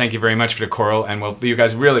together. And thank you very much for the Coral. And you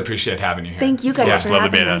guys really appreciate having you here. Thank you guys Yeah. for love to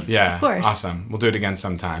be having in it. us. Yeah, Of course. awesome. We'll do it again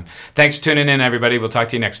sometime. Thanks for tuning in, everybody. We'll talk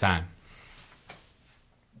to you next time.